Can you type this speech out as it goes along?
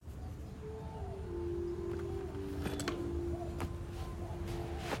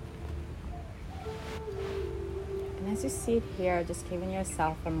as you sit here, just giving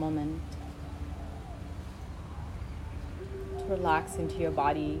yourself a moment to relax into your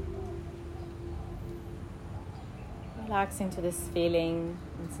body. Relax into this feeling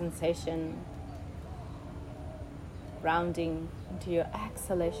and sensation. Grounding into your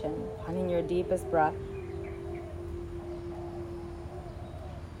exhalation, finding your deepest breath.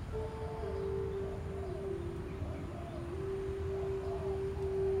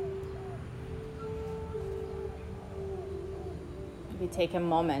 Maybe take a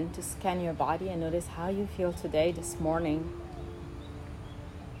moment to scan your body and notice how you feel today, this morning.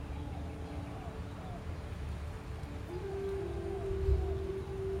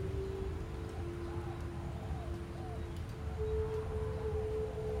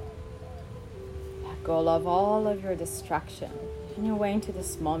 Let go of all of your distraction on your way into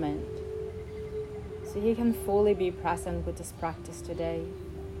this moment so you can fully be present with this practice today.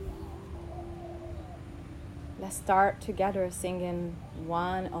 Let's start together singing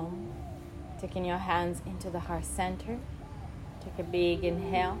one Om, taking your hands into the heart center. Take a big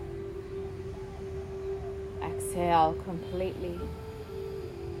inhale. Exhale completely.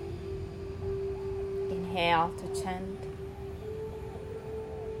 Inhale to chant.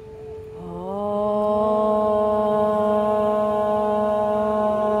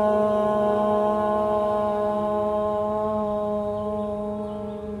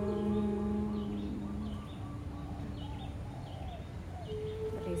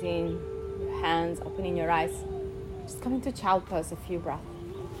 Releasing your hands, opening your eyes. Just come into child pose a few breaths.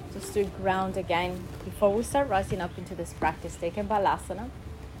 Just to ground again. Before we start rising up into this practice, take a balasana.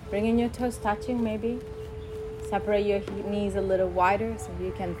 Bringing your toes touching maybe. Separate your knees a little wider so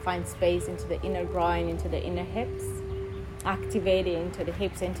you can find space into the inner groin, into the inner hips. Activating into the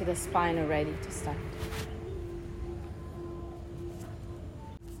hips, into the spine already to start.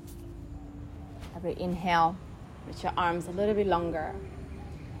 Every inhale, reach your arms a little bit longer.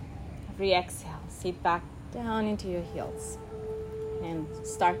 Every exhale, sit back down into your heels. And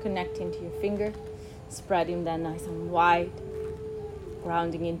start connecting to your finger, spreading them nice and wide.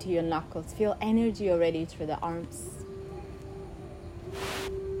 Grounding into your knuckles. Feel energy already through the arms.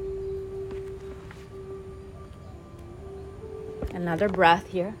 Another breath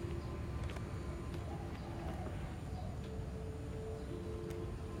here.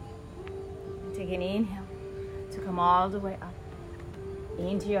 And take an inhale to come all the way up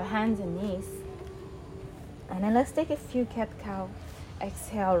into your hands and knees. And then let's take a few cat-cow.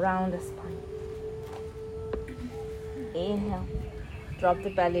 Exhale, round the spine. Inhale. Drop the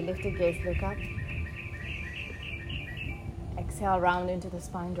belly, lift the gaze, look up. Exhale, round into the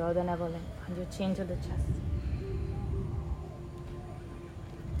spine, draw the navel in. And your chin to the chest.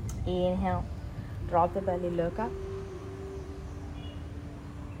 Inhale, drop the belly, look up.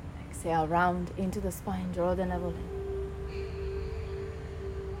 Exhale, round into the spine, draw the navel in.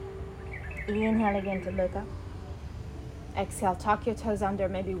 Inhale again to look up. Exhale, tuck your toes under,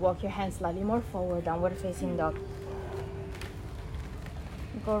 maybe walk your hands slightly more forward, downward facing dog.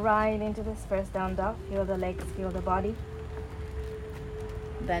 Go right into this first down dog. Feel the legs, feel the body.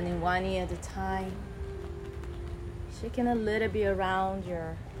 Bending one knee at a time. Shaking a little bit around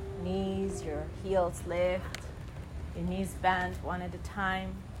your knees, your heels lift. Your knees bent one at a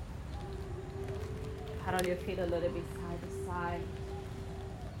time. Paddle your feet a little bit side to side.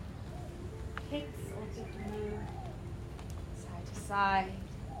 Kicks also can move side to side.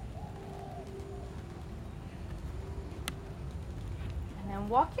 And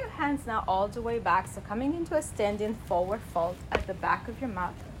walk your hands now all the way back. So coming into a standing forward fold at the back of your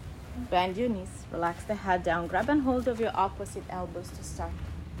mat. Bend your knees. Relax the head down. Grab and hold of your opposite elbows to start.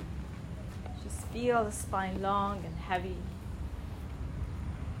 Just feel the spine long and heavy.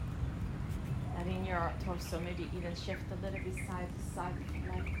 Letting your torso maybe even shift a little bit side to side if you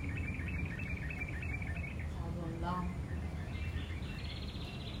like. Elbow long.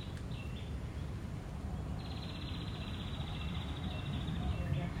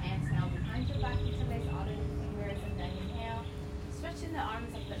 Back interlace all of your fingers and then inhale. Stretching the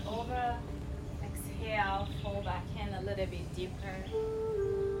arms up and over. Exhale, fall back in a little bit deeper.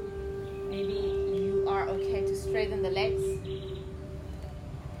 Maybe you are okay to straighten the legs.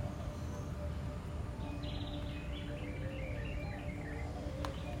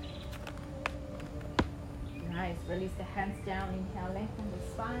 Nice. Release the hands down. Inhale, lengthen the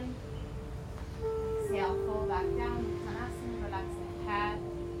spine. Exhale, fall back down. Uttanasana. Relax the head.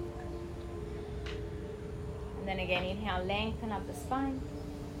 And then again, inhale, lengthen up the spine.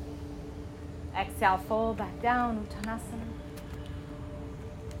 Exhale, fall back down, Uttanasana.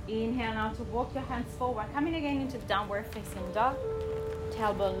 Inhale now to walk your hands forward. Coming again into downward facing dog.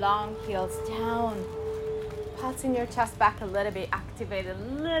 Tailbone long, heels down. Pulsing your chest back a little bit, activate a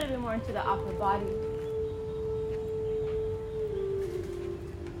little bit more into the upper body.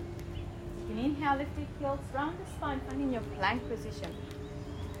 You can inhale, lift the heels, round the spine, finding your plank position.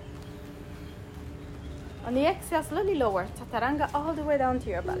 On the exhale, slowly lower, chaturanga all the way down to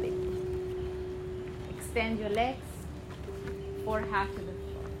your belly. Extend your legs, forehead to the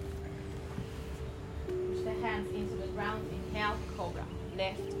floor. Push the hands into the ground, inhale, cobra,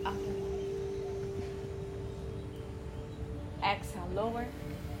 lift, up and down. Exhale, lower,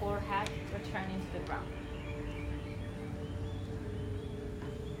 forehead, return into the ground.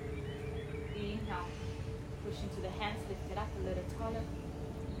 Inhale, push into the hands, lift it up a little taller.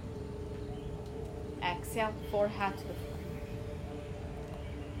 Exhale, forehead to the floor.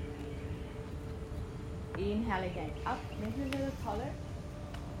 Inhale again, up, lift a little taller.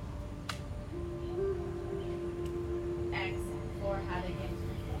 Exhale, forehead again to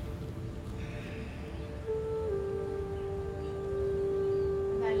the floor.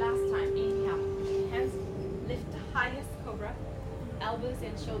 And then last time, inhale, hands lift the highest cobra, elbows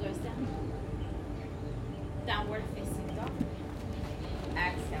and shoulders down. Downward facing dog.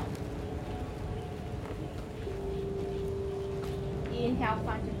 Exhale. Inhale,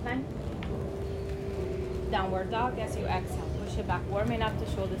 find your plank. Downward dog as you exhale. Push it back, warming up the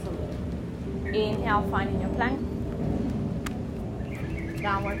shoulders a little. Inhale, finding your plank.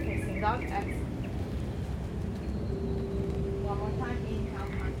 Downward facing dog. Exhale. One more time. Inhale,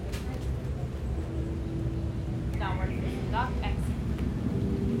 find your plank. Downward facing dog. Exhale.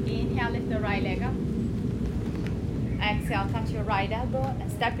 Inhale, lift the right leg up. Exhale, touch your right elbow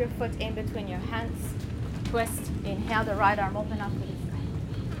and step your foot in between your hands. Twist. Inhale, the right arm open up to the sky.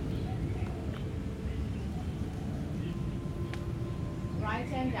 Right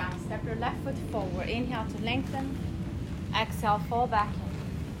hand down. Step your left foot forward. Inhale to lengthen. Exhale, fall back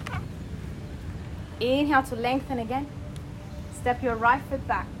in. Inhale to lengthen again. Step your right foot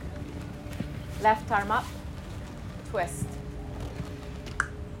back. Left arm up. Twist.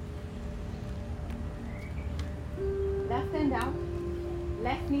 Left hand down.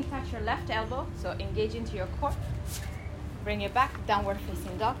 Left knee touch your left elbow, so engage into your core. Bring it back, downward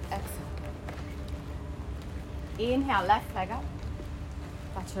facing dog. Exhale. Inhale, left leg up.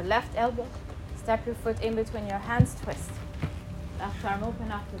 Touch your left elbow. Step your foot in between your hands, twist. Left arm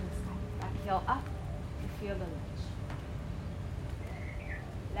open up to the sky. Back heel up. You feel the lunge.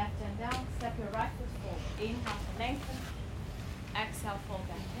 Left hand down. Step your right foot forward. Inhale to lengthen. Exhale, fold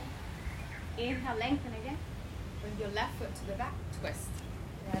back in. Inhale, lengthen again. Bring your left foot to the back, twist.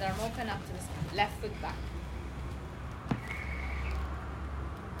 Right arm open up to the sky. Left foot back.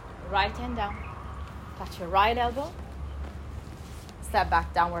 Right hand down. Touch your right elbow. Step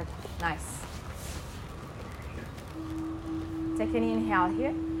back, downward. Nice. Take an inhale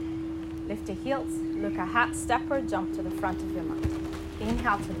here. Lift the heels. Look a hat stepper. Jump to the front of your mat.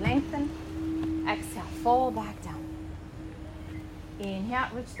 Inhale to lengthen. Exhale, fall back down. Inhale,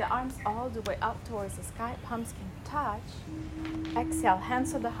 reach the arms all the way up towards the sky. Palms can touch. Exhale,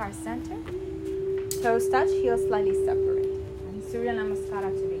 hands to the heart center. Toes touch, heels slightly separate. And Surya Namaskara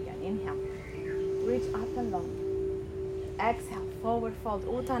to begin. Inhale. Reach up and long. Exhale, forward fold,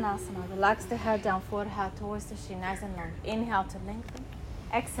 Uttanasana. Relax the head down, forehead towards the shin, nice and long. Inhale to lengthen.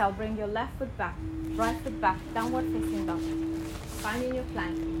 Exhale, bring your left foot back, right foot back, downward facing dog. Finding your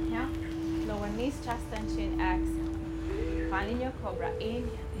plank. Inhale, lower knees, chest and chin. Exhale. Finding your cobra.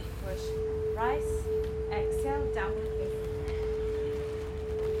 Inhale, push, rise. Exhale, downward facing.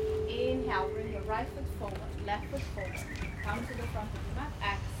 Inhale, bring your right foot forward, left foot forward. Come to the front of the mat.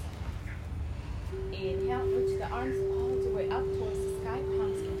 Exhale. Inhale, reach the arms all the way up towards the sky.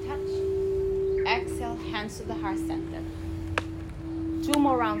 Palms can touch. Exhale, hands to the heart center. 2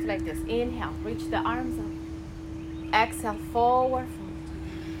 more rounds like this. Inhale, reach the arms up. Exhale, forward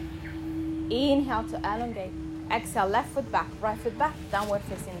fold. Inhale to elongate. Exhale, left foot back, right foot back, downward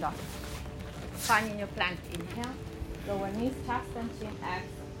facing dog. Finding your plank. Inhale, lower knees, chest and chin.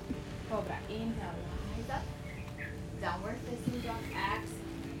 Exhale, cobra. Inhale, rise up. Downward facing dog. Exhale.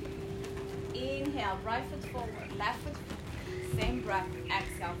 Inhale, right foot forward, left foot forward. Same breath.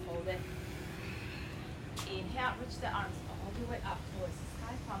 Exhale, fold it. Inhale, reach the arms all the way up towards the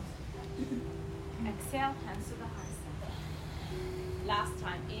sky. Palms to touch. Exhale, hands to the heart center. Last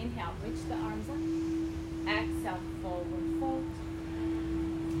time. Inhale, reach the arms up. Exhale, forward fold.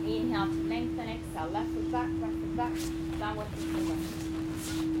 Inhale to lengthen. Exhale, left foot back, right foot back. Downward facing dog.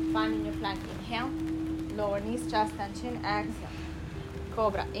 Finding your plank. Inhale, lower knees, chest and chin. Exhale,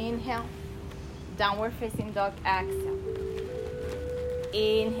 cobra. Inhale, downward facing dog. Exhale.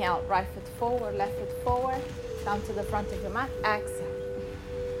 Inhale, right foot forward, left foot forward. Down to the front of your mat. Exhale.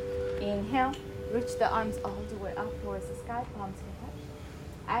 Inhale, Reach the arms all the way up towards the sky, palms can touch.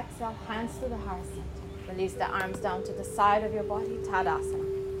 Exhale, hands to the heart center. Release the arms down to the side of your body, Tadasana.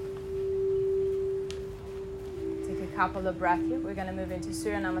 Take a couple of breaths here. We're going to move into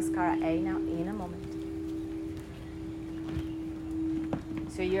Surya Namaskara A now in a moment.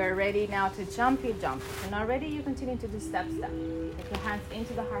 So you're ready now to jump, you jump. If you're not ready, you continue to do step. Take your hands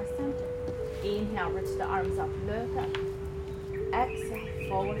into the heart center. Inhale, reach the arms up, look up. Exhale,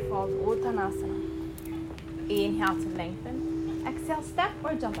 forward fold, Uttanasana. Inhale to lengthen. Exhale, step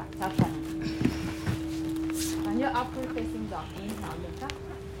or jump back, Chaturanga. On your upward facing dog, inhale, look up.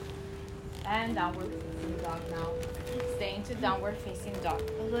 And downward facing dog now. Stay into downward facing dog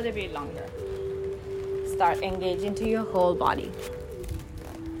a little bit longer. Start engaging to your whole body.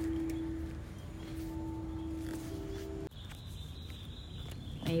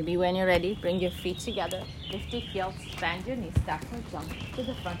 Maybe when you're ready, bring your feet together, lift your heels, bend your knees, step or jump to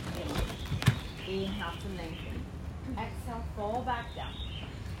the front of your mat. Inhale to lengthen. Exhale, fall back down.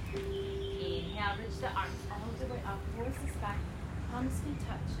 Inhale, reach the arms all the way up towards the sky. Palms can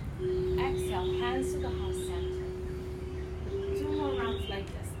touch. Exhale, hands to the heart center. 2 more rounds like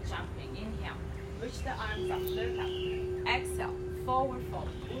this, jumping. Inhale, reach the arms up, look up. Exhale, forward fold,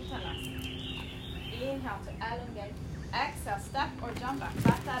 Uttanasana. Inhale to elongate. Exhale, step or jump back,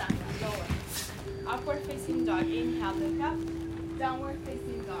 Chaturanga, lower. Upward facing dog, inhale, look up. Downward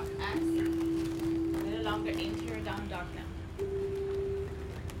facing dog, exhale. A little longer into your down dog now.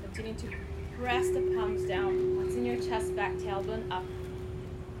 Continue to press the palms down. What's in your chest, back, tailbone up.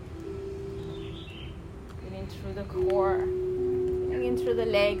 Getting through the core, getting in through the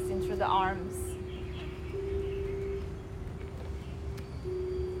legs, in through the arms.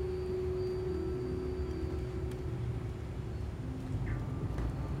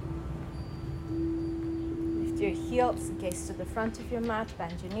 Your heels, gaze to the front of your mat,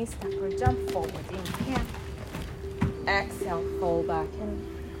 bend your knees, step or jump forward. Inhale. Exhale, fall back in.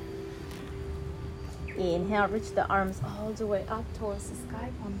 Inhale, reach the arms all the way up towards the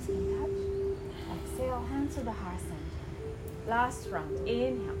sky, palms can touch. Exhale, hands to the heart center. Last round.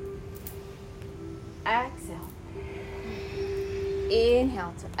 Inhale. Exhale.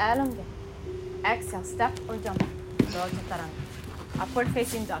 Inhale to elongate. Exhale, step or jump. Chaturanga. Upward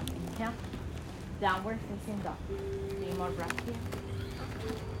facing dog. Inhale. Downward facing dog. 3 more breaths here.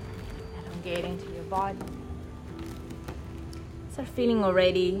 Elongating to your body. Start feeling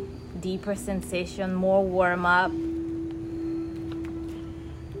already deeper sensation, more warm up. Lift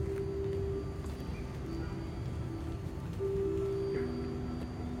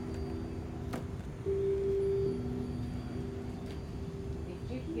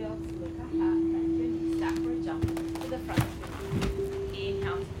your heels, look ahead, bend your knees, step or jump to the front.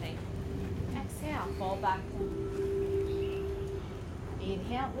 Inhale to take. Exhale, fall back down.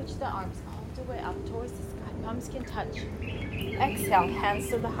 Inhale, reach the arms all the way up towards the sky. Palms can touch. Exhale, hands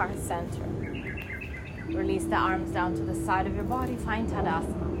to the heart center. Release the arms down to the side of your body. Find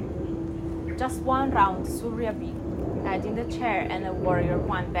Tadasana. Just 1 round, Surya B. Head in the chair and a warrior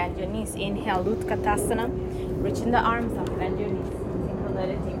 1. Bend your knees. Inhale, Utkatasana. Reaching the arms up, bend your knees. Sink a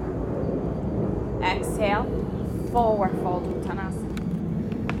little deeper. Exhale, forward fold, Uttanasana.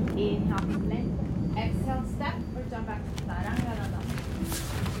 Inhale, lengthen. Exhale, step or jump back to Chaturanga.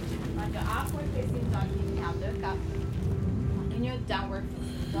 On your upward facing dog, inhale, look up. In your downward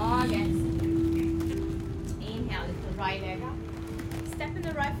facing dog, exhale. Inhale, lift the right leg up. Step in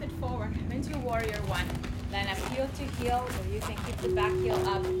the right foot forward. Come into warrior 1. Then up heel to heel, or you can keep the back heel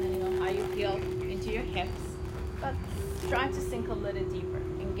up depending on how you feel into your hips. But try to sink a little deeper.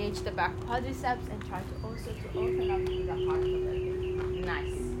 Engage the back quadriceps and try to also to open up to the heart a little bit.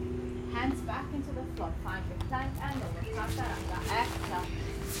 Nice. Hands back into the floor. Find your plank and over. Chaturanga. Exhale.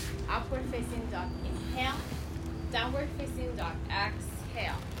 Upward facing dog. Inhale. Downward facing dog.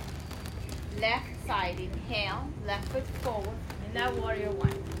 Exhale. Left side. Inhale. Left foot forward. In that warrior 1.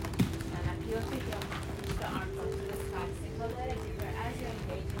 And up heel to heel. The arms up to the sky. Sink a little deeper as you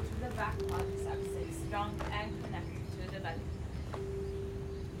engage into the back quadriceps. Stay strong and connected to the belly.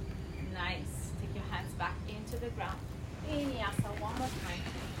 Nice. Take your hands back into the ground. Vinyasa 1 more time.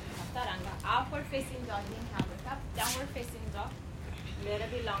 Chaturanga. Upward facing dog. Inhale. Look up. Downward facing dog. A little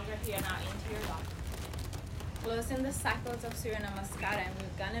bit longer here now into your dog. Closing the cycles of Surya Namaskara, and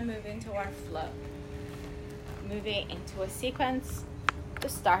we're gonna move into our flow. Moving into a sequence to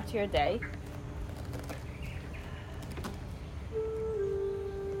start your day.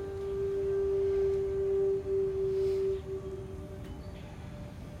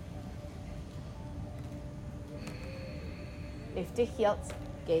 Lift the heels,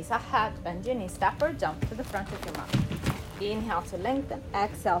 gaze ahead, bend your knees, step or jump to the front of your mat. Inhale to lengthen,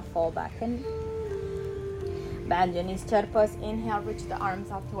 exhale, fall back in. Bend your knees, chair pose. Inhale, reach the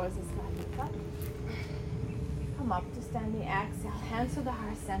arms up towards the sky. Front. Come up to standing. Exhale, hands to the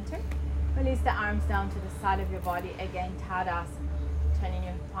heart center. Release the arms down to the side of your body. Again, Tadasana. Turning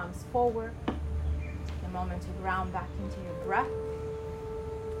your palms forward. Take a moment to ground back into your breath.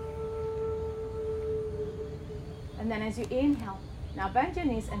 And then as you inhale, now bend your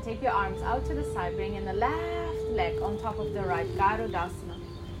knees and take your arms out to the side. Bring in the left leg on top of the right. Garudasana.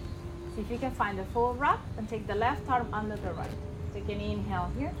 See if you can find the full wrap and take the left arm under the right. Take an inhale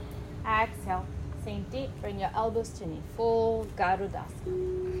here. Exhale. Same deep. Bring your elbows to knee. Full Garudasana.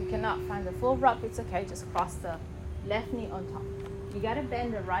 If you cannot find the full wrap, it's okay. Just cross the left knee on top. You got to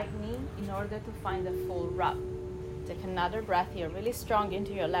bend the right knee in order to find the full wrap. Take another breath here. Really strong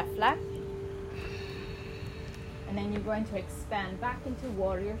into your left leg. And then you're going to expand back into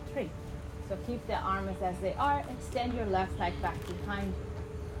warrior 3. So keep the arms as they are. Extend your left leg back behind.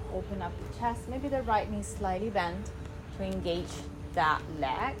 Open up the chest. Maybe the right knee slightly bent to engage that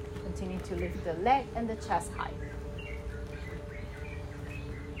leg. Continue to lift the leg and the chest high.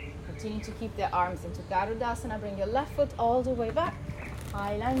 Continue to keep the arms into Garudasana. Bring your left foot all the way back.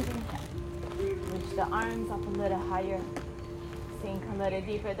 High lunge, inhale. Reach the arms up a little higher. Sink a little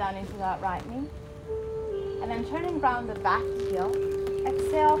deeper down into that right knee. And then turning around the back heel.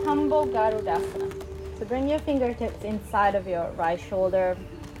 Exhale, humble Garudasana. So bring your fingertips inside of your right shoulder.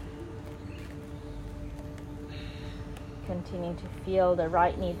 Continue to feel the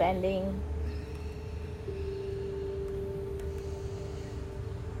right knee bending.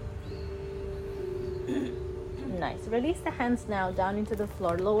 Nice. Release the hands now down into the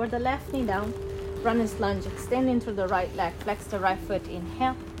floor. Lower the left knee down. Runner's lunge. Extend into the right leg. Flex the right foot.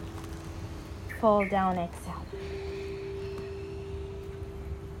 Inhale. Fall down. Exhale.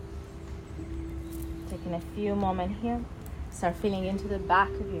 Taking a few moments here. Start feeling into the back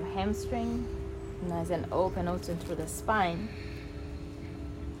of your hamstring. Nice and open also through the spine.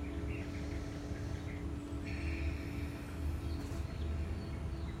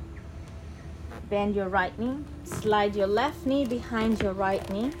 Bend your right knee. Slide your left knee behind your right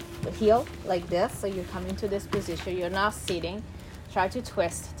knee. The heel like this. So you come into this position. You're now sitting. Try to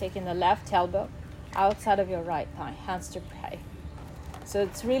twist. Taking the left elbow outside of your right thigh. Hands to pray. So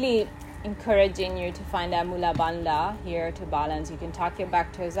it's really encouraging you to find that Mula Bandha here to balance. You can tuck your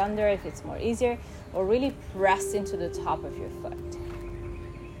back toes under if it's more easier, or really press into the top of your foot.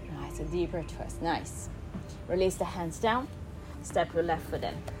 Nice, a deeper twist. Nice. Release the hands down. Step your left foot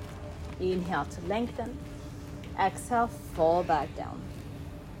in. Inhale to lengthen. Exhale, fall back down.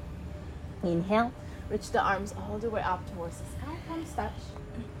 Inhale, reach the arms all the way up towards the sky. Palms touch.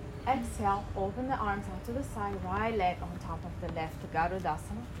 Exhale, open the arms out to the side, right leg on top of the left,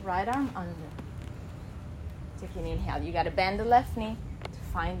 Garudasana, right arm under. Take an inhale. You got to bend the left knee to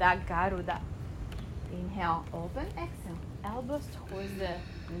find that Garuda. Inhale, open, exhale, elbows towards the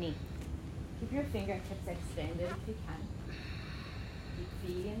knee. Keep your fingertips extended if you can. Keep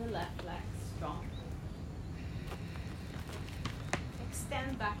feeling the left leg strong.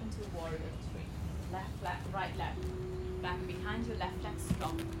 Extend back into warrior 3. Left leg, right leg. Back behind your left leg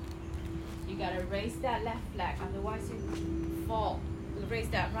strong. You gotta raise that left leg, otherwise you fall. Raise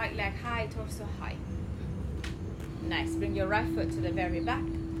that right leg high, torso high. Nice. Bring your right foot to the very back.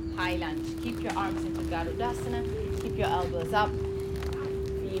 High lunge. Keep your arms into Garudasana. Keep your elbows up.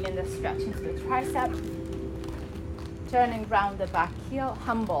 Feeling the stretch into the tricep. Turning round the back heel.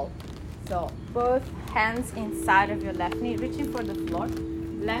 Humble. So both hands inside of your left knee, reaching for the floor.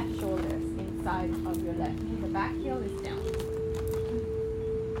 Left shoulders inside of your left knee. The back heel is down.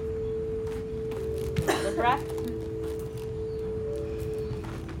 The breath.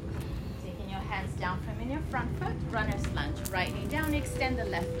 Taking your hands down from in your front foot. Runner's lunge. Right knee down. Extend the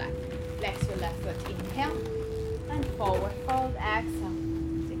left leg. Flex your left foot. Inhale. And forward fold. Exhale.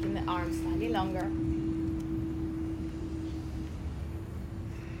 Taking the arms slightly longer.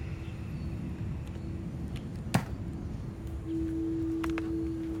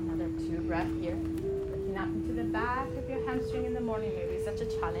 Another 2 breaths here. Looking up into the back of your hamstring in the morning. Maybe such a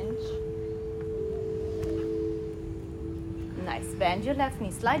challenge. Nice. Bend your left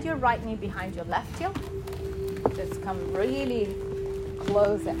knee. Slide your right knee behind your left heel. Just come really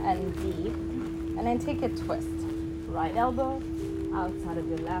close and deep. And then take a twist. Right elbow outside of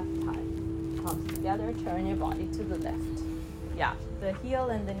your left thigh. Palms together. Turn your body to the left. Yeah, the heel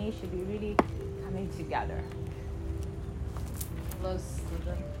and the knee should be really coming together. Close to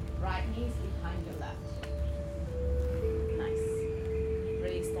the right knees behind your left. Nice.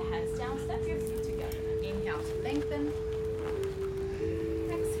 Release the hands down. Step your feet together. Inhale to lengthen.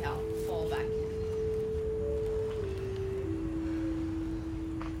 Exhale, fall back.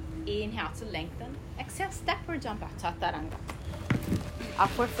 Inhale to lengthen. Exhale, step or jump out. Chaturanga.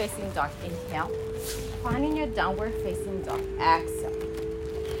 Upward facing dog. Inhale. Finding your downward facing dog. Exhale.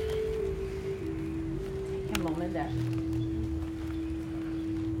 Take a moment there.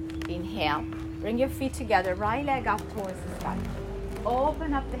 Inhale. Bring your feet together. Right leg up towards the sky.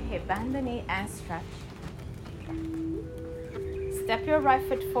 Open up the hip. Bend the knee and stretch. Step your right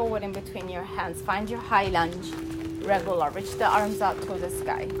foot forward in between your hands. Find your high lunge. Regular. Reach the arms out to the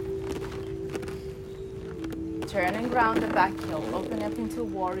sky. Turn and ground the back heel. Open up into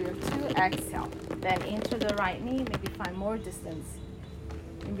warrior 2. Exhale. Then into the right knee. Maybe find more distance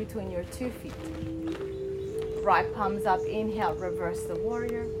in between your 2 feet. Right palms up. Inhale. Reverse the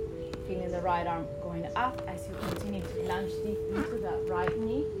warrior. Feeling the right arm going up as you continue to lunge deep into that right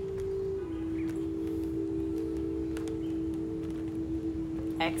knee.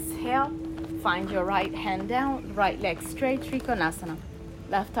 Exhale. Find your right hand down. Right leg straight. Trikonasana.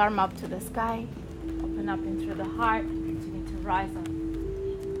 Left arm up to the sky. Open up into the heart. Continue to rise up.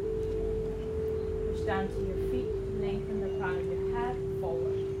 Push down to your feet. Lengthen the crown of your head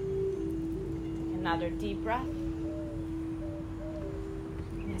forward. Take another deep breath.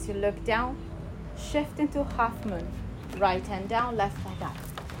 And as you look down, shift into half moon. Right hand down, left leg up.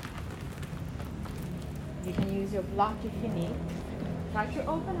 You can use your block if you need. Try to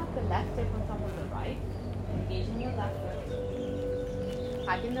open up the left hip on top of the right. Engaging your left foot.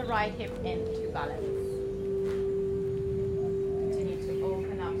 Hugging the right hip in to balance. Continue to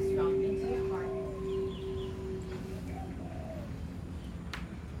open up strong into your heart.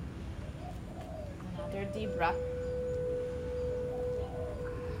 Another deep breath.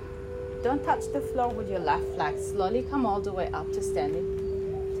 Don't touch the floor with your left leg. Slowly come all the way up to standing.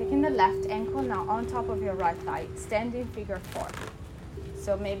 Taking the left ankle now on top of your right thigh. Standing figure 4.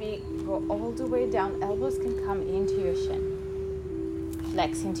 So maybe go all the way down. Elbows can come into your shin.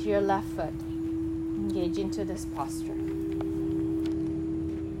 Flex into your left foot. Engage into this posture.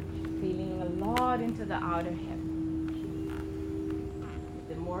 Feeling a lot into the outer hip.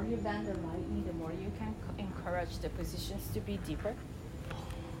 The more you bend the right knee, the more you can encourage the positions to be deeper.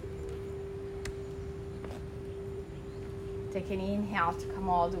 Take an inhale to come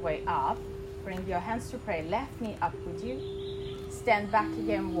all the way up. Bring your hands to pray. Left knee up with you. Stand back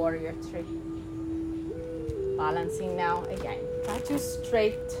again, warrior 3. Balancing now again. Try to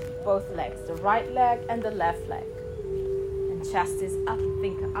straight both legs, the right leg and the left leg. And chest is up.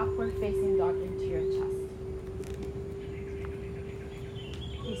 Think upward facing dog into your chest.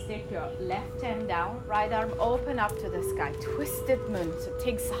 Please take your left hand down, right arm open up to the sky. Twisted moon. So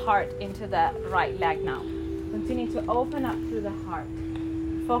takes heart into the right leg now. Continue to open up through the heart.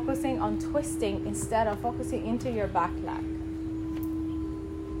 Focusing on twisting instead of focusing into your back leg.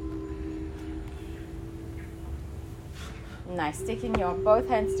 Nice. Taking your both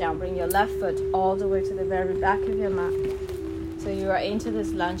hands down, bring your left foot all the way to the very back of your mat. So you are into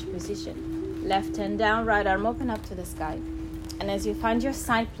this lunge position. Left hand down, right arm open up to the sky. And as you find your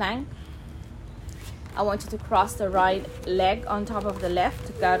side plank, I want you to cross the right leg on top of the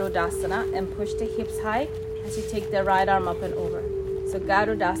left, Garudasana, and push the hips high as you take the right arm up and over. So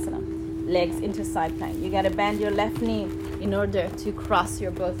Garudasana, legs into side plank. You got to bend your left knee in order to cross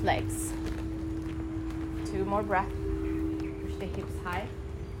your both legs. 2 more breaths. The hips high.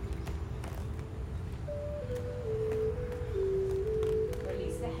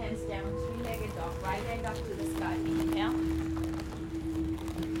 Release the hands down, 3-legged dog. Right leg up to the sky. Inhale.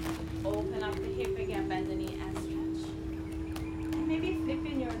 Open up the hip again, bend the knee and stretch. And maybe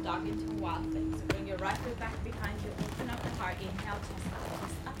flipping your dog into a wild thing. So bring your right foot back behind you. Open up the heart. Inhale, chest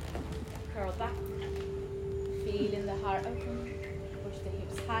up. Curl back. Feel in the heart open. Push the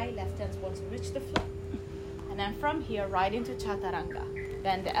hips high. Left hands want to reach the floor. And then from here, right into Chaturanga.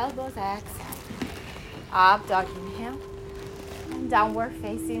 Bend the elbows, exhale. Up dog, inhale. And downward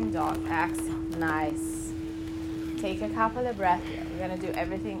facing dog, exhale. Nice. Take a couple of breaths here. We're going to do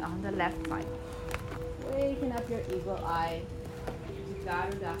everything on the left side. Waking up your eagle eye to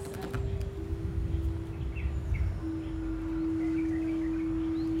Garudasana.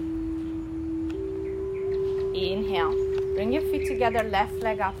 Inhale. Bring your feet together, left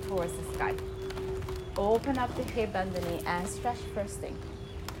leg up towards the sky. Open up the hip and the knee and stretch first thing.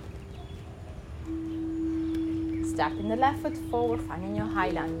 Stepping the left foot forward, finding your high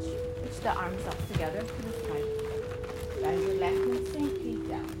lunge. Reach the arms up together to the sky. Bend your left knee, sink feet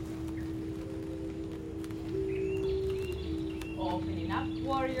down. Opening up,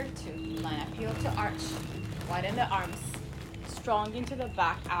 warrior 2. Line up heel to arch. Widen the arms. Strong into the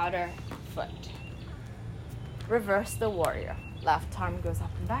back outer foot. Reverse the warrior. Left arm goes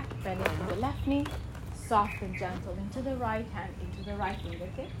up and back, bending into the left knee. Soft and gentle into the right hand, into the right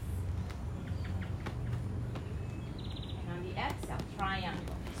fingertips. exhale,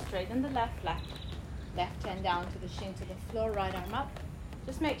 triangle. Straighten the left leg. Left hand down to the shin, to the floor, right arm up.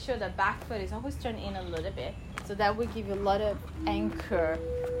 Just make sure the back foot is always turned in a little bit, so that will give you a lot of anchor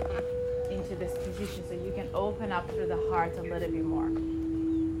into this position, so you can open up through the heart a little bit more.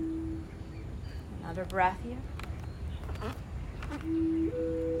 Another breath here.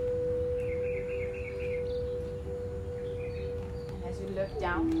 And as you look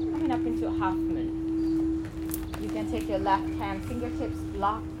down, coming up into a half moon, you can take your left hand, fingertips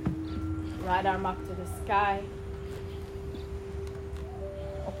block, right arm up to the sky.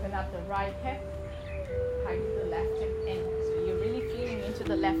 Open up the right hip, hug the left hip in. So you're really feeling into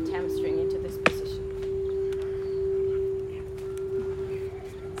the left hamstring, into this position.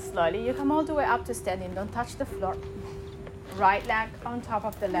 Slowly, you come all the way up to standing. Don't touch the floor. Right leg on top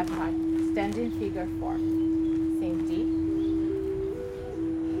of the left arm. Standing figure four. Sink deep.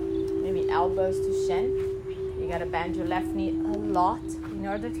 Maybe elbows to shin. You gotta bend your left knee a lot in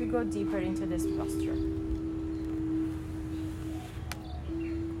order to go deeper into this posture.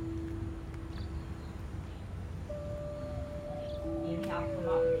 Inhale, come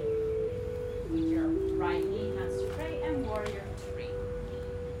up with your right knee, hands straight, and warrior three.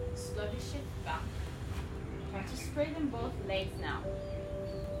 Slowly shift back. Try to straighten both legs now.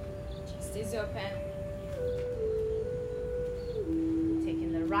 Chest is open.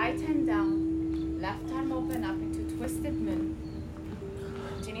 Taking the right hand down, left arm open up into twisted moon.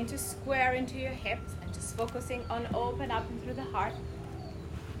 Continue to square into your hips and just focusing on open up and through the heart.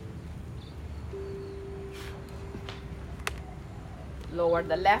 Lower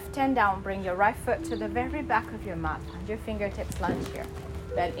the left hand down, bring your right foot to the very back of your mat. Find your fingertips lunge here.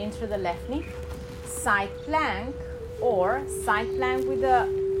 Bend into the left knee. Side plank or side plank with the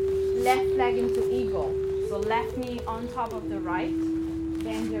left leg into eagle. So left knee on top of the right.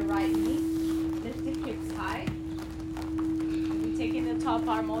 Bend your right knee. Lift the hips high. You'll be taking the top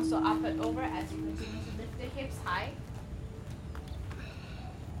arm also up and over as you continue to lift the hips high.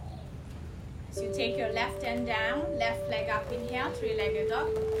 So you take your left hand down, left leg up, inhale, three-legged dog.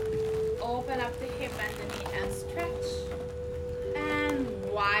 Open up the hip and the knee and stretch. And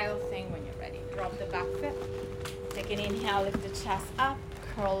wild thing when you're ready. Drop the back foot. Take an inhale, lift the chest up,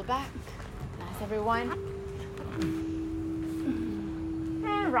 curl back. Nice, everyone.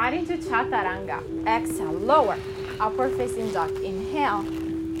 And right into Chaturanga. Exhale, lower, upward facing dog. Inhale,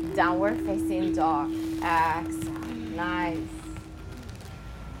 downward facing dog. Exhale, nice.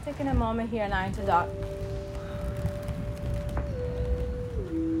 Taking a moment here now into dog.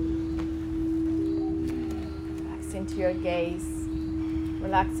 Relax into your gaze.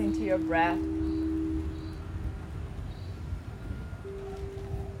 Relax into your breath.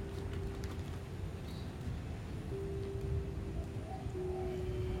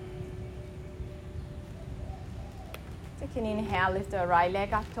 Take an inhale, lift the right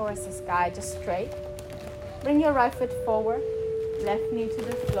leg up towards the sky, just straight. Bring your right foot forward. Left knee to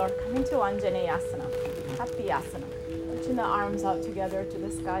the floor, come into Anjaneyasana, Happy Asana. Reaching the arms out together to the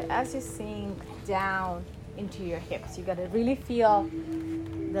sky as you sink down into your hips. You gotta really feel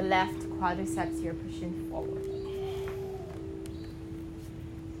the left quadriceps here pushing forward.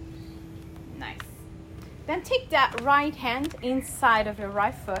 Nice. Then take that right hand inside of your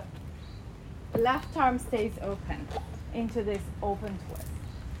right foot. Left arm stays open into this open twist.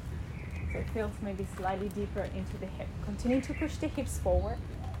 So it feels maybe slightly deeper into the hip. Continue to push the hips forward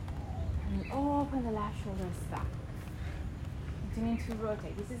and open the left shoulders back. Continue to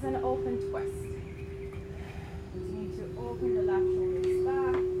rotate. This is an open twist. Continue to open the left shoulders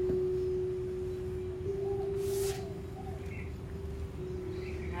back.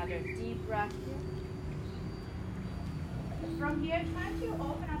 Another deep breath here. From here, try to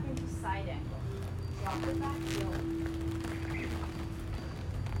open up into side angle. Drop the back heel.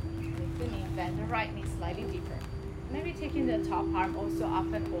 Bend the right knee slightly deeper. Maybe taking the top arm also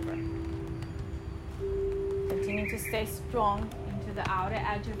up and over. Continue to stay strong into the outer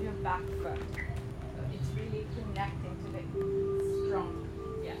edge of your back foot. So it's really connecting to the strong.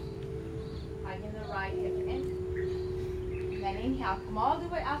 Yeah. Hugging the right hip in. Then inhale, come all the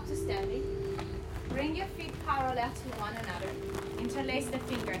way up to standing. Bring your feet parallel to one another. Interlace the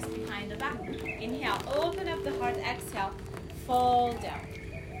fingers behind the back. Inhale, open up the heart. Exhale, fall down.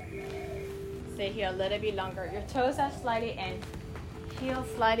 Stay here a little bit longer. Your toes are slightly in. Heel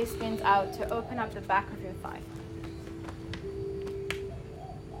slightly spins out to open up the back of your thigh.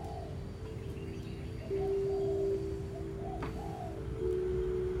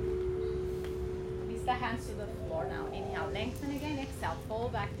 Release the hands to the floor now. Inhale, lengthen again. Exhale, fall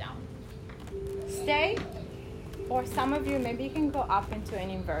back down. Stay. For some of you, maybe you can go up into an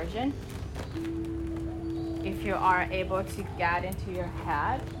inversion. if you are able to get into your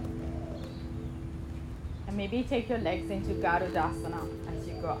head. And maybe take your legs into Garudasana as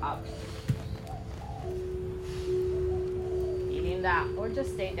you go up. Feeling that, or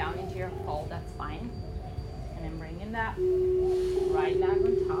just stay down into your fold, that's fine. And then bringing that right leg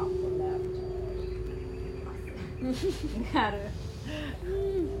on top or left. Gotta.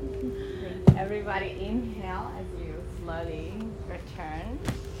 Everybody inhale as you slowly return.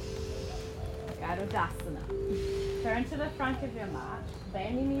 Garudasana. Turn to the front of your mat,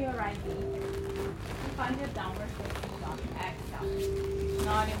 bending your right knee. Find your downward facing dog. Exhale.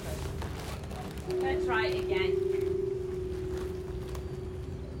 Not inverted. Let's try again.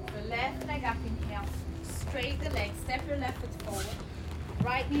 The left leg up, inhale. Straight the leg. Step your left foot forward.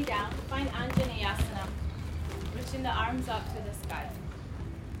 Right knee down. Find Anjaneyasana. Reaching the arms up to the sky.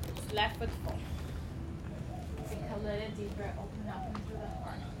 Left foot forward. Sink a little deeper. Open up into the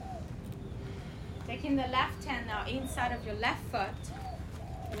heart. Taking the left hand now inside of your left foot.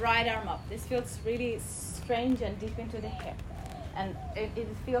 Right arm up. This feels really strange and deep into the hip. And it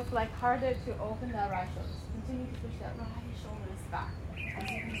feels like harder to open the right shoulder. Continue to push that right shoulders back as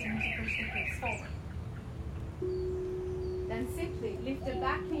you continue to push the hips forward. Then simply lift the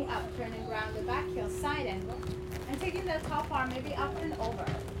back knee up, turn and ground the back heel, side angle, and taking the top arm maybe up and over.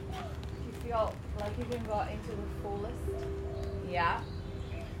 If you feel like you can go into the fullest. Yeah.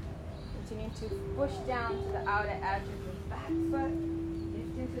 Continue to push down to the outer edge of your back foot.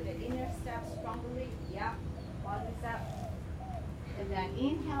 Into the inner step strongly, yeah, body step, and then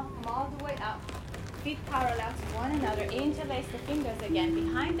inhale, come all the way up, feet parallel to one another, interlace the fingers again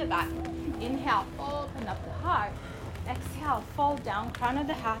behind the back, inhale, open up the heart, exhale, fall down, crown of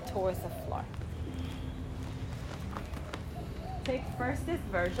the hat towards the floor. Take first this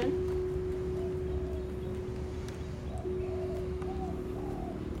version.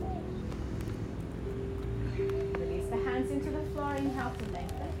 Into the floor, inhale to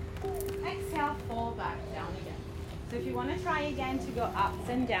lengthen. Exhale, fall back down again. So if you want to try again to go ups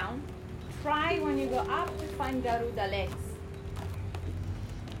and down, try when you go up to find Garuda legs.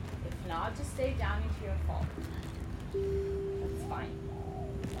 If not, just stay down into your fall. That's fine.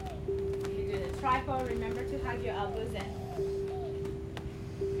 If you do the tripod, remember to hug your elbows in.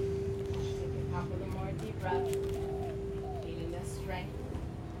 Take a couple of more deep breaths. Feeling the strength,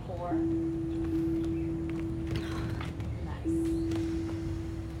 core.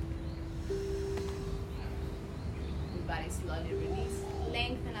 Slowly release,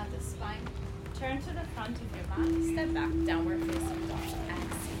 lengthen out the spine, turn to the front of your mat, step back, downward facing dog,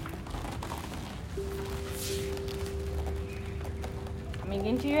 exhale. Coming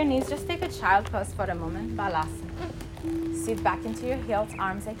into your knees, just take a child pose for a moment, Balasana. Sit back into your heels,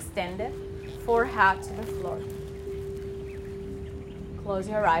 arms extended, forehead to the floor. Close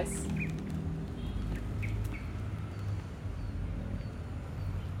your eyes.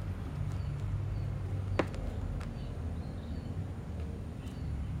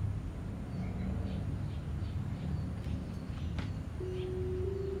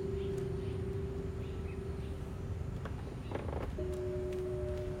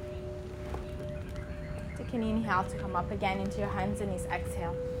 Can you inhale to come up again into your hands and knees,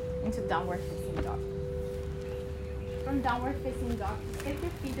 exhale into downward facing dog. From downward facing dog, just take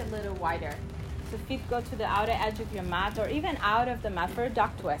your feet a little wider. So feet go to the outer edge of your mat or even out of the mat for a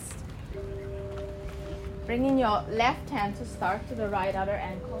dog twist. Bringing your left hand to start to the right outer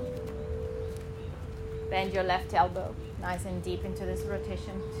ankle. Bend your left elbow nice and deep into this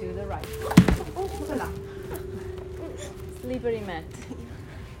rotation to the right. Slippery mat.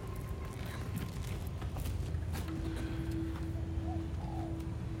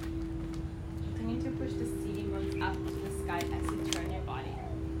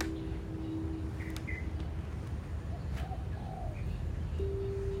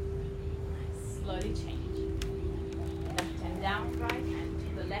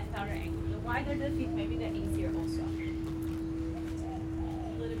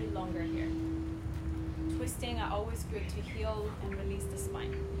 Good to heel and release the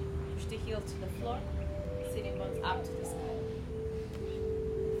spine. Push the heel to the floor, sitting bones up to the sky.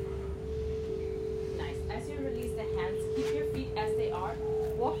 Nice. As you release the hands, keep your feet as they are.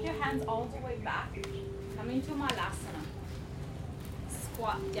 Walk your hands all the way back. Come into Malasana.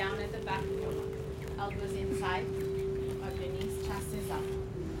 Squat down at the back of your mat. Elbows inside of your knees, chest is up.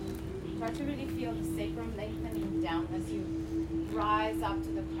 Try to really feel the sacrum lengthening down as you rise up to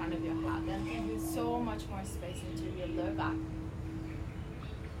the crown of your head. Then give you so much more space into your lower back.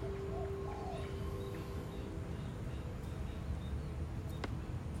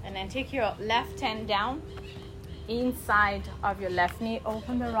 And then take your left hand down inside of your left knee.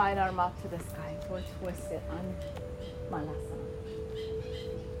 Open the right arm up to the sky. or twisted on Malasana.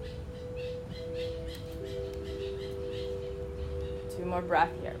 Two more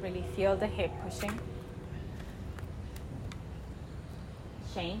breaths here. Really feel the hip pushing.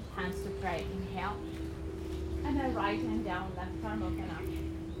 Change, hands to pray. Inhale. And then right hand down, left arm open up.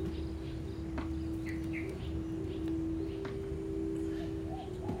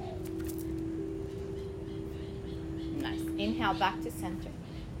 Nice. Inhale back to center.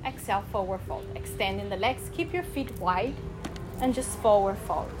 Exhale, forward fold. Extending the legs. Keep your feet wide and just forward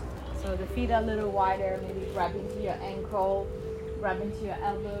fold. So the feet are a little wider. Maybe grab into your ankle, grab into your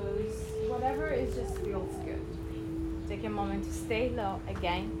elbows. Whatever it just feels good. Take a moment to stay low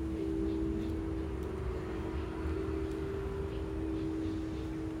again.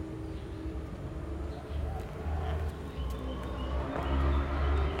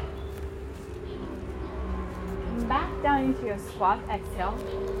 Back down into your squat, exhale.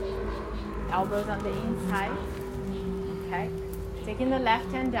 Elbows on the inside. Okay. Taking the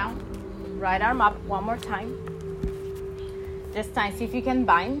left hand down, right arm up one more time. This time, see if you can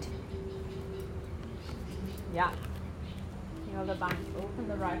bind. Yeah. Feel the bind. Open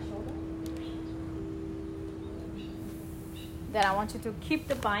the right shoulder. Then I want you to keep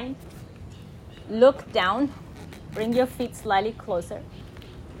the bind. Look down. Bring your feet slightly closer.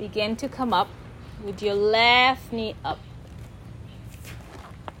 Begin to come up with your left knee up.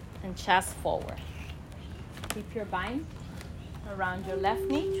 And chest forward. Keep your bind around your left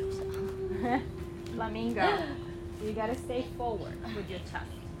knee. Flamingo. You gotta stay forward with your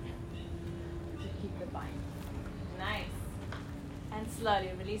chest to keep the bind. Nice. And slowly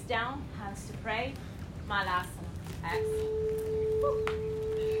release down. Hands to pray. Malasana. Exhale.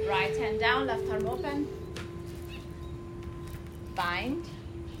 Right hand down, left arm open. Bind.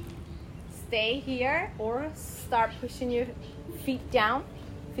 Stay here or start pushing your feet down.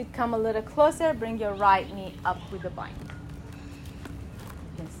 Feet come a little closer. Bring your right knee up with the bind.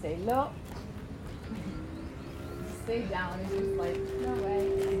 You can stay low. Stay down. It's just like, no way.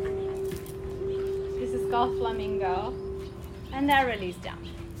 This is called flamingo. And then release down.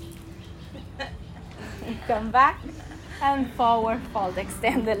 Come back and forward fold.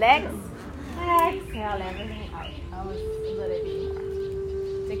 Extend the legs. Exhale everything out. That was a little bit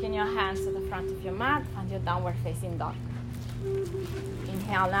more. Taking your hands to the front of your mat. Find your downward facing dog.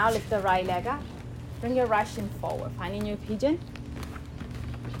 Inhale now, lift the right leg up. Bring your right shin forward, finding your pigeon.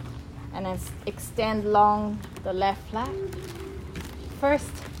 And then extend long the left leg.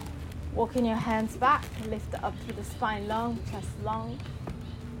 First, walking your hands back, lift up through the spine long, chest long.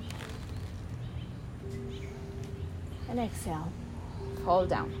 And exhale, fall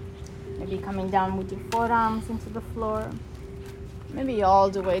down. Maybe coming down with your forearms into the floor. Maybe all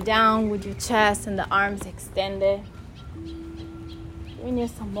the way down with your chest and the arms extended. We need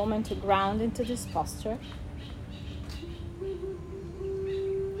some moment to ground into this posture.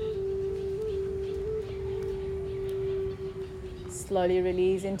 Slowly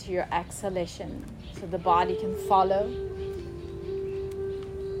release into your exhalation so the body can follow.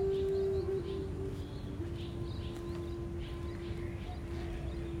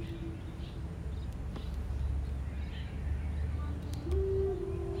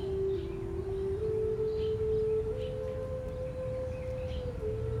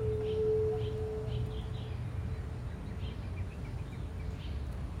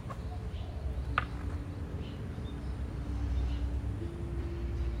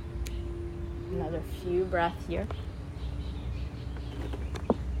 Another few breaths here.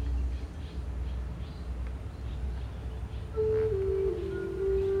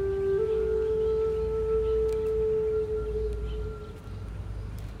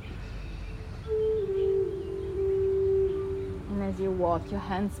 And as you walk your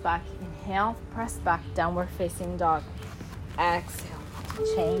hands back, inhale, press back, downward facing dog. Exhale,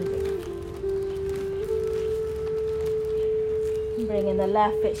 changing. Bringing the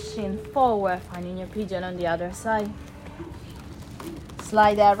left foot shin forward, finding your pigeon on the other side.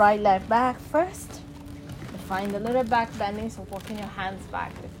 Slide that right leg back first. Find a little back bending, so walking your hands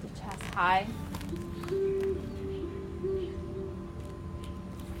back, lift the chest high.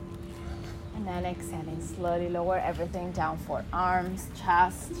 And then exhaling, slowly lower everything down for arms,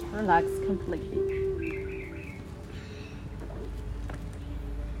 chest, relax completely.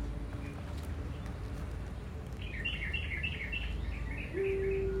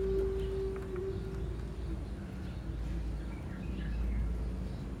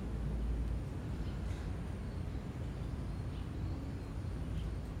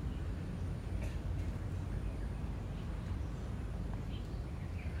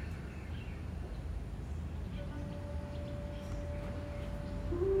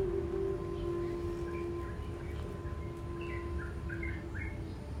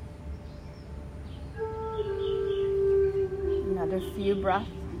 Another few breaths.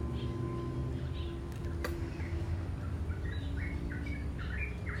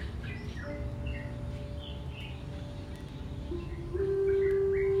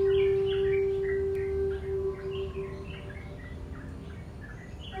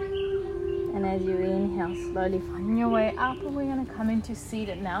 And as you inhale, slowly finding your way up, we're going to come into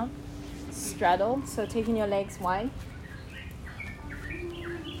seated now. Straddle, so taking your legs wide.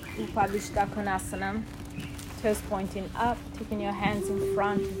 Upavishta Konasana. Toes pointing up, taking your hands in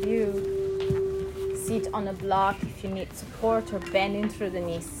front of you. Sit on a block if you need support, or bending through the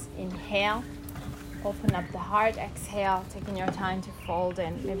knees. Inhale, open up the heart. Exhale, taking your time to fold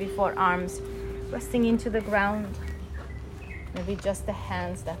in. Maybe forearms resting into the ground. Maybe just the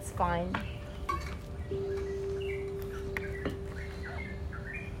hands, that's fine.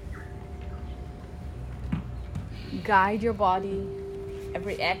 Guide your body,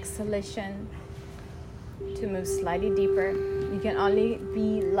 every exhalation, to move slightly deeper. You can only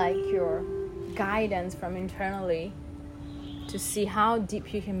be like your guidance from internally to see how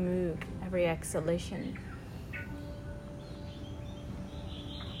deep you can move every exhalation.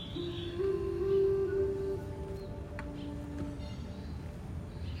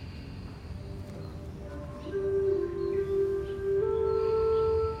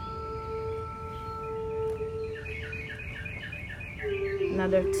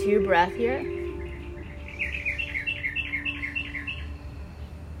 Another 2 breaths here.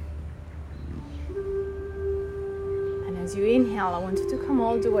 And as you inhale, I want you to come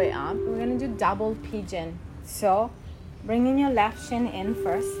all the way up. We're going to do double pigeon. So bringing your left shin in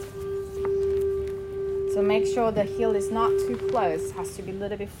first. So make sure the heel is not too close. It has to be a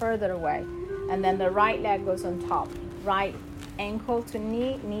little bit further away. And then the right leg goes on top. Right ankle to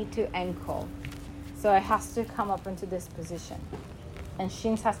knee, knee to ankle. So it has to come up into this position. And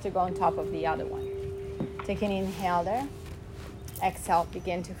shins has to go on top of the other one. Take an inhale there. Exhale,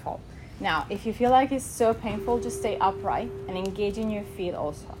 begin to fold. Now, if you feel like it's so painful, just stay upright and engage in your feet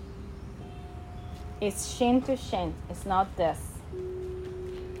also. It's shin to shin. It's not this.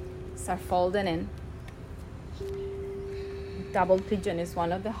 Start folding in. Double pigeon is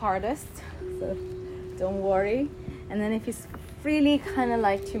one of the hardest, so don't worry. And then if it's really kind of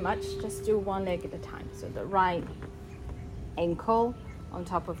like too much, just do one leg at a time. So the right ankle on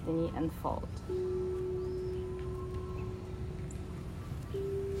top of the knee and fold.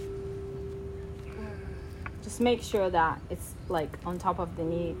 Just make sure that it's like on top of the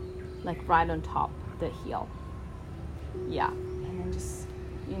knee, like right on top the heel. Yeah, and then just,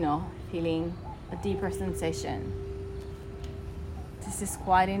 feeling a deeper sensation. This is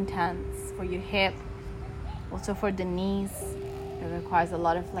quite intense for your hip, also for the knees. It requires a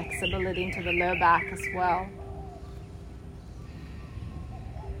lot of flexibility into the lower back as well.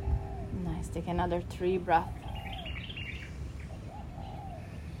 Nice, take another 3 breaths.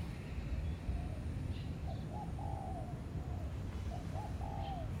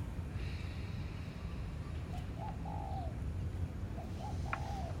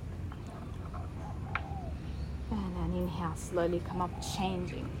 And then inhale, slowly come up,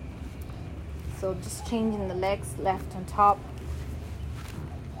 changing. So just changing the legs, left on top.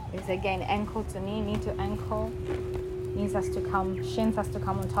 Is again ankle to knee, knee to ankle. Knees has to come, shins has to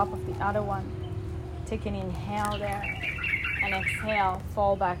come on top of the other one. Take an inhale there. And exhale,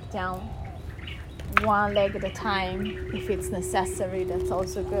 fall back down. One leg at a time. If it's necessary, that's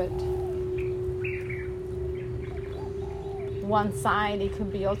also good. One side, it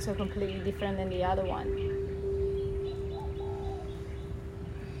could be also completely different than the other one.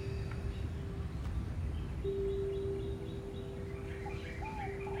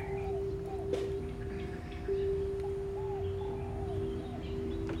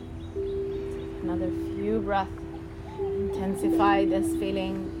 Another few breaths. Intensify this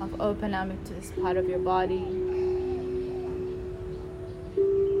feeling of open up to this part of your body.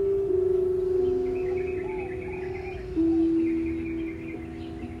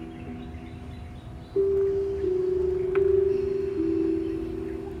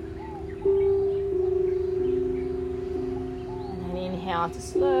 And then inhale to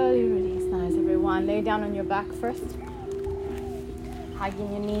slowly release. Nice, everyone. Lay down on your back first.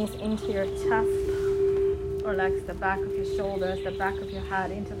 Hugging your knees into your chest. Relax the back of your shoulders, the back of your head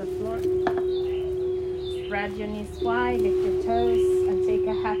into the floor. Spread your knees wide, lift your toes, and take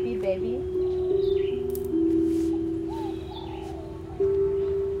a happy baby.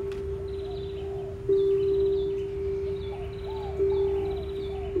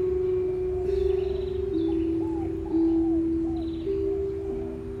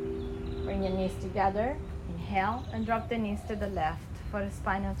 Bring your knees together. Inhale and drop the knees to the left for a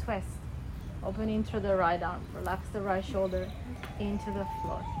spinal twist. Opening through the right arm. Relax the right shoulder. into the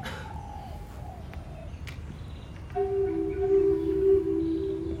floor.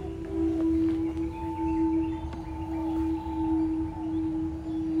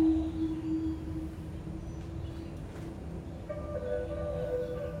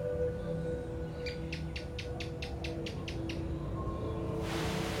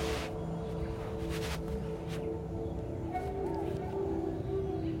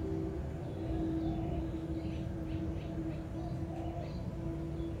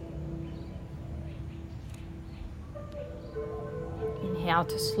 Inhale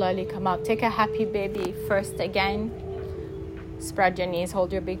to slowly come up. Take a happy baby first again. Spread your knees,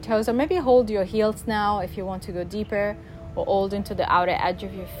 hold your big toes, or maybe hold your heels now if you want to go deeper, or hold into the outer edge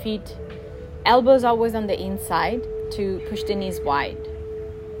of your feet. Elbows always on the inside to push the knees wide.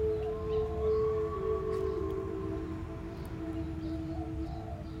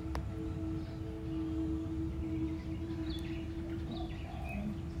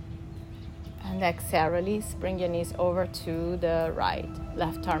 And exhale, release. Bring your knees over to the right.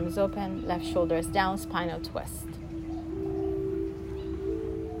 Left arm is open, left shoulder is down, spinal twist.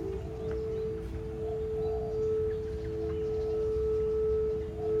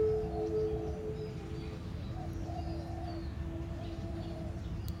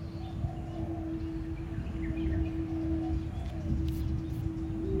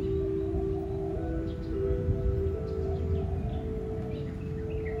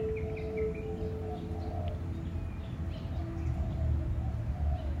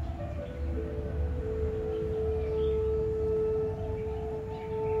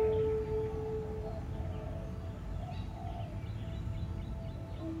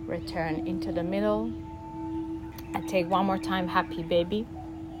 Return into the middle and take one more time happy baby.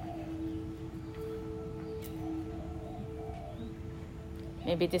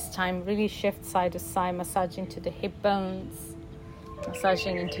 Maybe this time really shift side to side, massaging to the hip bones,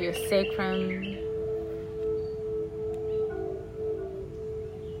 massaging into your sacrum.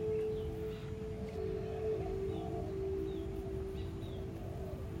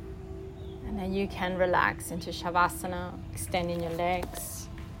 And then you can relax into Shavasana, extending your legs.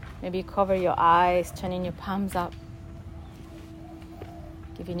 Maybe cover your eyes, turning your palms up,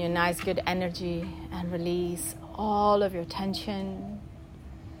 giving you a nice good energy, and release all of your tension,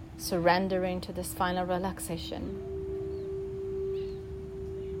 surrendering to this final relaxation.